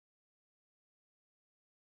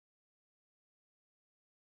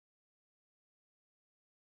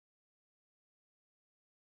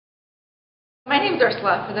My name is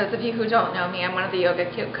Ursula. For those of you who don't know me, I'm one of the yoga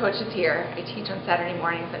coaches here. I teach on Saturday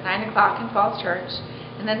mornings at 9 o'clock in Falls Church,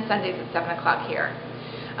 and then Sundays at 7 o'clock here.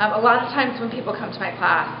 A lot of times when people come to my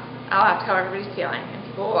class, I'll ask how everybody's feeling, and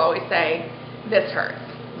people will always say, this hurts.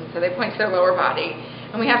 And so they point to their lower body,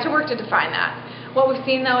 and we have to work to define that. What we've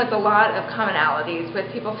seen, though, is a lot of commonalities with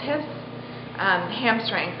people's hips,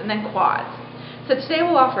 hamstrings, and then quads. So today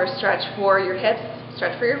we'll offer a stretch for your hips,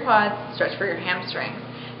 stretch for your quads, stretch for your hamstrings.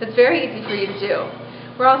 It's very easy for you to do.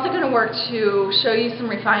 We're also going to work to show you some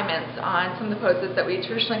refinements on some of the poses that we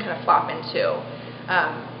traditionally kind of flop into,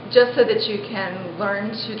 just so that you can learn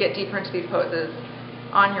to get deeper into these poses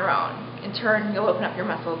on your own. In turn, you'll open up your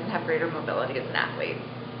muscles and have greater mobility as an athlete.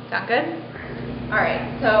 Sound good? Alright,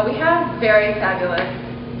 so we have very fabulous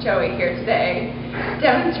Joey here today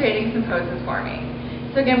demonstrating some poses for me.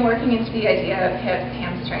 So again, working into the idea of hips,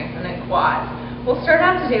 hamstrings, and then quads. We'll start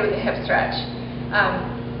out today with a hip stretch.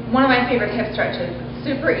 One of my favorite hip stretches,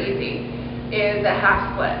 super easy, is a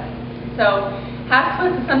half split. So half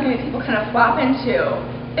splits is something that people kind of flop into,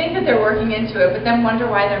 think that they're working into it, but then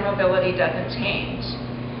wonder why their mobility doesn't change.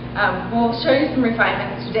 We'll show you some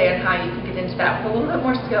refinements today on how you can get into that with a little bit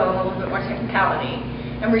more skill and a little bit more technicality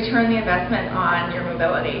and return the investment on your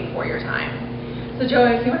mobility for your time. So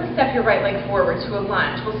Joey, if you want to step your right leg forward to a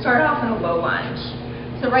lunge, we'll start off in a low lunge.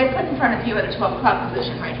 So right foot in front of you at a 12 o'clock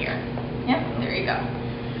position right here. Yep, there you go.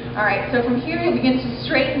 Alright, so from here you'll begin to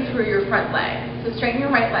straighten through your front leg. So straighten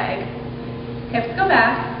your right leg, hips go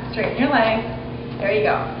back, straighten your leg, there you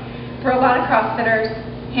go. For a lot of CrossFitters,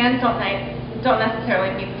 hands don't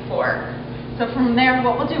necessarily meet the floor. So from there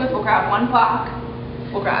what we'll do is we'll grab one block,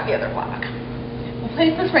 we'll grab the other block. We'll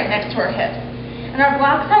place this right next to our hips. And our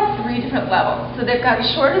blocks have 3 different levels. So they've got a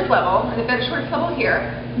shortest level, here,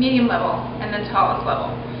 medium level, and then tallest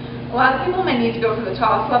level. A lot of people may need to go for the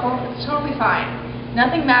tallest level. It's totally fine.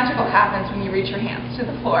 Nothing magical happens when you reach your hands to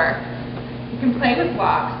the floor. You can play with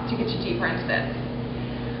blocks to get you deeper into this.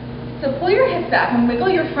 So pull your hips back and wiggle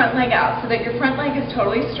your front leg out so that your front leg is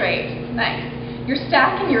totally straight. Nice. You're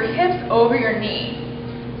stacking your hips over your knees.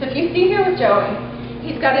 So if you see here with Joey,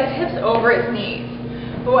 he's got his hips over his knees.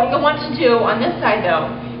 But what you'll want to do on this side though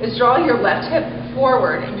is draw your left hip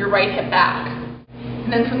forward and your right hip back. And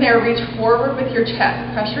then from there reach forward with your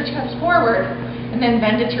chest. Press your chest forward and then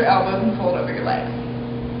bend at your elbows and fold over your legs.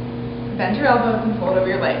 Bend your elbows and fold over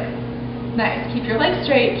your legs. Nice. Keep your legs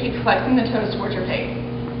straight. Keep flexing the toes towards your face.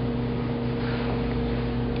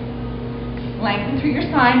 Lengthen through your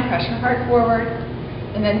spine. Press your heart forward.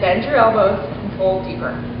 And then bend your elbows and fold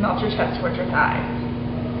deeper. Melt your chest towards your thighs.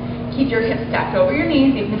 Keep your hips stacked over your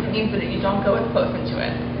knees, even if it means that you don't go as close into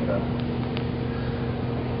it.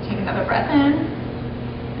 Take another breath in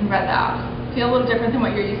and breath out. Feel a little different than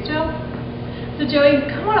what you're used to? So Joey,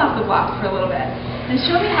 come on off the blocks for a little bit and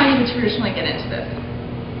show me how you would traditionally get into this.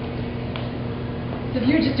 So if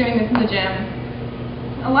you're just doing this in the gym,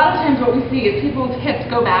 a lot of times what we see is people's hips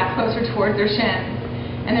go back closer towards their shins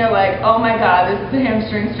and they're like, oh my god, this is a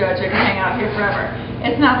hamstring stretch, I can hang out here forever.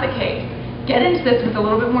 It's not the case. Get into this with a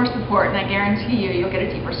little bit more support and I guarantee you'll get a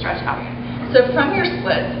deeper stretch out. So from your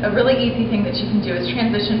splits, a really easy thing that you can do is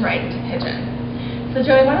transition right into pigeon. So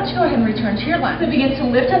Joey, why don't you go ahead and return to your lunge. So begin to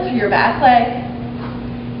lift up through your back leg,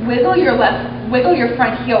 wiggle your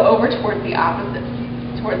front heel over towards the opposite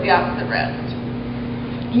wrist.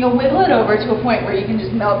 You'll wiggle it over to a point where you can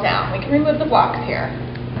just melt down. We can remove the blocks here.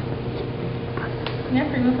 Yep,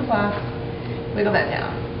 remove the blocks. Wiggle that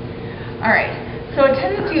down. Alright, so a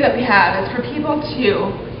tendency that we have is for people to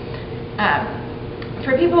have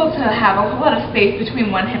a whole lot of space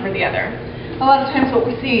between one hip or the other. A lot of times what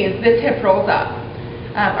we see is this hip rolls up.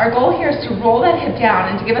 Our goal here is to roll that hip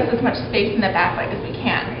down and to give us as much space in the back leg as we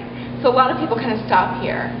can. So a lot of people kind of stop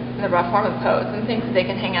here in the rough form of the pose and think that they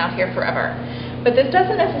can hang out here forever. But this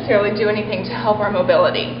doesn't necessarily do anything to help our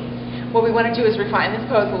mobility. What we want to do is refine this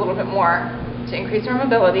pose a little bit more to increase our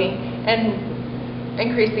mobility and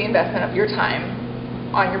increase the investment of your time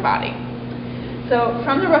on your body. So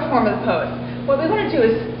from the rough form of the pose, what we want to do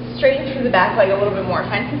is straighten through the back leg a little bit more.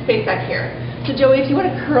 Find some space back here. So Joey, if you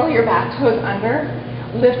want to curl your back toes under,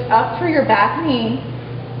 lift up through your back knee,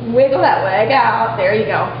 wiggle that leg out, there you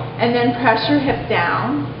go, and then press your hips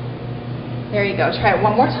down. There you go. Try it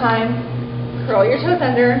one more time. Curl your toes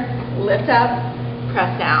under, lift up,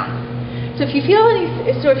 press down. So if you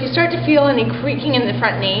start to feel any creaking in the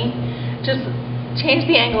front knee, just change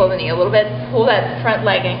the angle of the knee a little bit, pull that front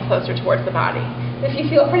leg in closer towards the body. If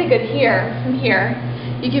you feel pretty good here, from here,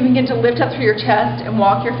 you can begin to lift up through your chest and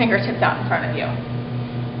walk your fingertips out in front of you,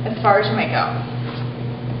 as far as you may go.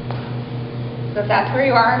 So if that's where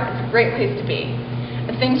you are, it's a great place to be.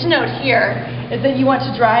 The thing to note here is that you want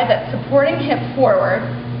to drive that supporting hip forward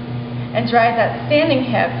and drive that standing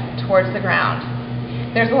hip towards the ground.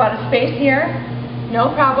 There's a lot of space here,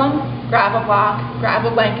 no problem. Grab a block, grab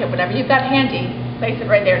a blanket, whatever you've got handy, place it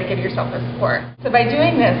right there to give yourself the support. So by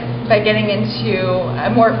doing this, by getting into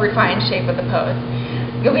a more refined shape of the pose,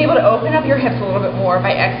 you'll be able to open up your hips a little bit more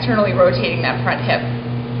by externally rotating that front hip.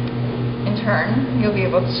 In turn, you'll be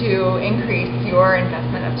able to increase your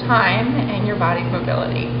investment of time and your body's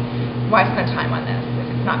mobility. Why spend time on this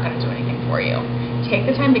if it's not going to do anything for you? Take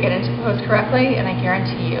the time to get into the pose correctly, and I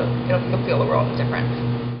guarantee you, you'll feel a world of difference.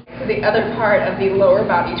 So the other part of the lower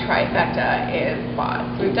body trifecta is quads.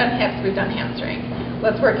 So we've done hips, we've done hamstrings.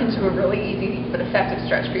 Let's work into a really easy but effective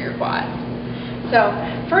stretch for your quads. So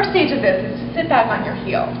first stage of this is to sit back on your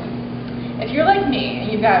heels. If you're like me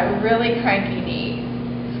and you've got really cranky knees,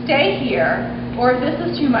 stay here, or if this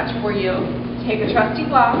is too much for you, take a trusty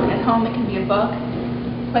block at home. It can be a book,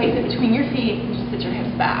 place it between your feet, and just sit your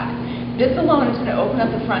hips back. This alone is going to open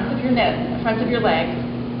up the fronts of your legs,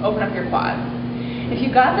 open up your quads. If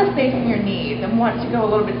you've got the space in your knees and want to go a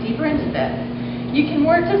little bit deeper into this, you can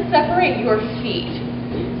work to separate your feet.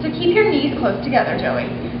 So keep your knees close together, Joey,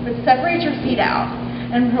 but separate your feet out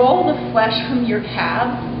and roll the flesh from your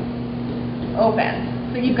calves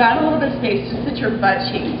open. So you've got a little bit of space to sit your butt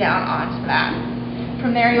cheeks down onto that.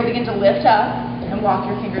 From there, you'll begin to lift up and walk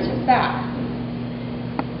your fingertips back.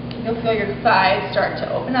 You'll feel your thighs start to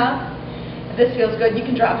open up. If this feels good, you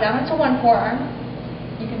can drop down onto one forearm.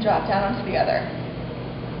 You can drop down onto the other.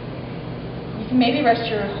 You can maybe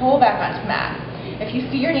rest your whole back onto the mat. If you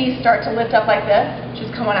see your knees start to lift up like this,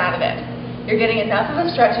 just come on out of it. You're getting enough of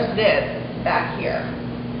a stretch as it is back here.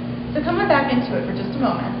 So come on back into it for just a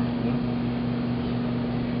moment.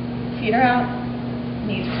 Feet are out,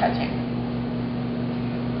 knees are touching.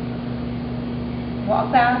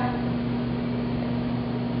 Walk back.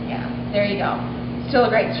 Yeah, there you go. Still a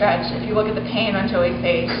great stretch. If you look at the pain on Joey's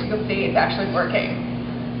face, you'll see it's actually working.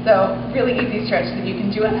 So really easy stretch that you can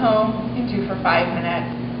do at home, you can do for 5 minutes.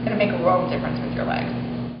 It's going to make a world of difference with your legs.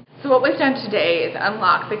 So what we've done today is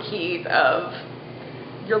unlock the keys of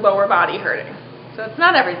your lower body hurting. So it's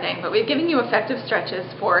not everything, but we've given you effective stretches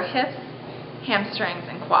for hips, hamstrings,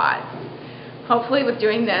 and quads. Hopefully with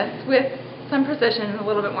doing this with some precision and a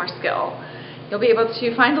little bit more skill, you'll be able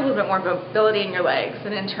to find a little bit more mobility in your legs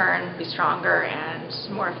and in turn be stronger and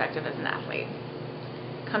more effective as an athlete.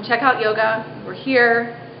 Come check out yoga. We're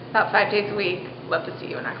here about 5 days a week. Love to see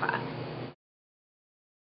you in our class.